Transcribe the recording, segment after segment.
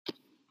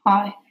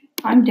Hi,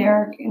 I'm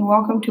Derek, and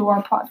welcome to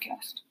our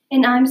podcast.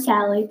 And I'm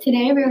Sally.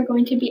 Today we are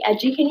going to be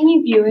educating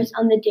you viewers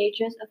on the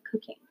dangers of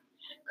cocaine.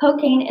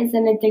 Cocaine is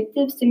an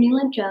addictive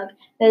stimulant drug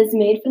that is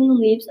made from the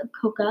leaves of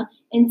coca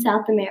in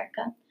South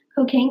America.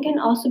 Cocaine can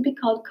also be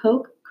called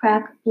coke,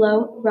 crack,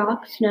 blow,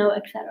 rock, snow,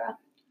 etc.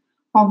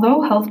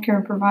 Although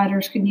healthcare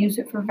providers can use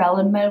it for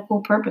valid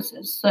medical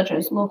purposes, such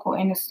as local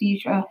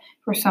anesthesia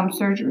for some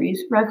surgeries,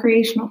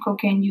 recreational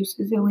cocaine use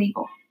is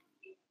illegal.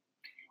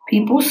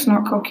 People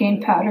snort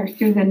cocaine powder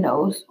through the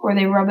nose or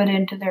they rub it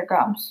into their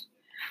gums.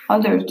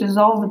 Others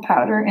dissolve the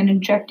powder and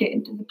inject it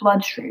into the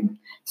bloodstream.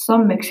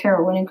 Some mix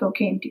heroin and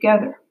cocaine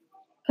together.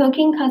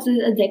 Cocaine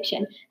causes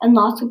addiction and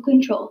loss of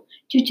control.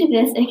 Due to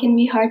this, it can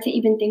be hard to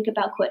even think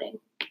about quitting.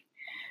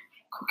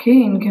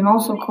 Cocaine can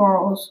also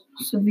cause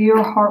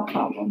severe heart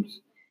problems.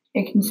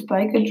 It can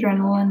spike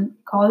adrenaline,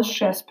 cause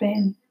chest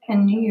pain,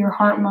 and your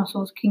heart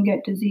muscles can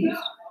get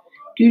diseased.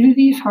 Due to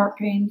these heart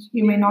pains,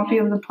 you may not be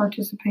able to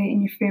participate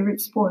in your favorite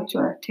sports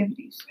or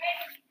activities.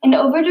 An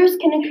overdose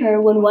can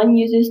occur when one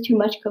uses too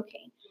much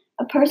cocaine.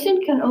 A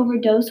person can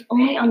overdose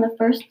only on the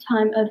first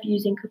time of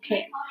using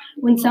cocaine.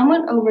 When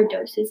someone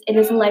overdoses, it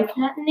is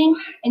life-threatening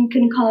and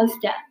can cause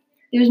death.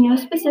 There is no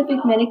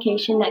specific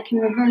medication that can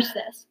reverse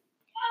this.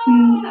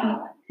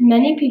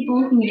 Many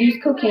people who use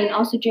cocaine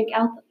also drink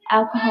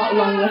alcohol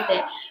along with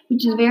it,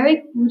 which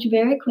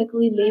very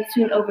quickly leads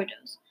to an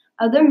overdose.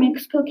 Other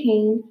mix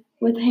cocaine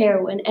with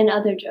heroin and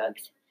other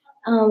drugs,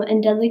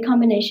 and deadly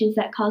combinations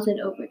that cause an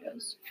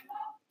overdose.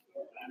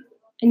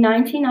 In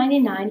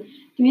 1999,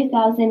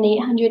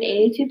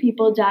 3,882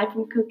 people died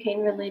from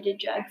cocaine-related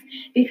drugs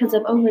because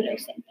of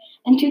overdosing.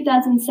 In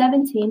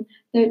 2017,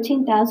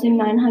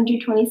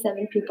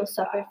 13,927 people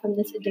suffered from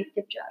this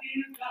addictive drug.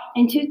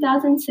 In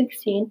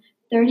 2016,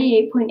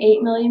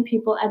 38.8 million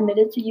people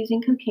admitted to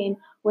using cocaine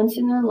once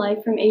in their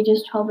life from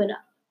ages 12 and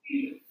up.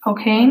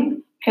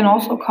 Cocaine can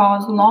also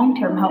cause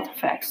long-term health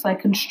effects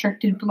like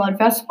constricted blood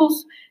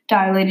vessels,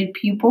 dilated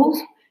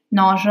pupils,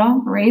 nausea,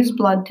 raised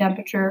blood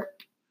temperature,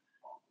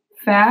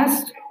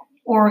 fast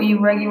or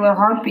irregular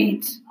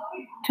heartbeats,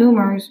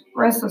 tumors,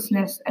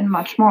 restlessness, and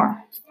much more.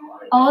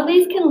 All of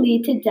these can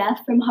lead to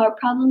death from heart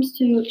problems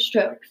to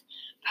strokes.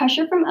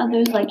 Pressure from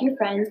others, like your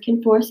friends,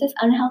 can force this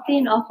unhealthy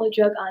and awful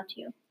drug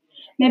onto you.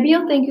 Maybe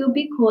you'll think it would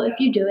be cool if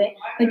you do it,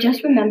 but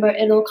just remember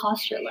it'll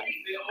cost your life.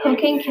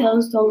 Cocaine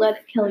kills, don't let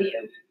it kill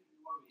you.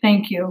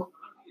 Thank you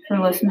for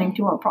listening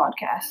to our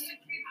podcast.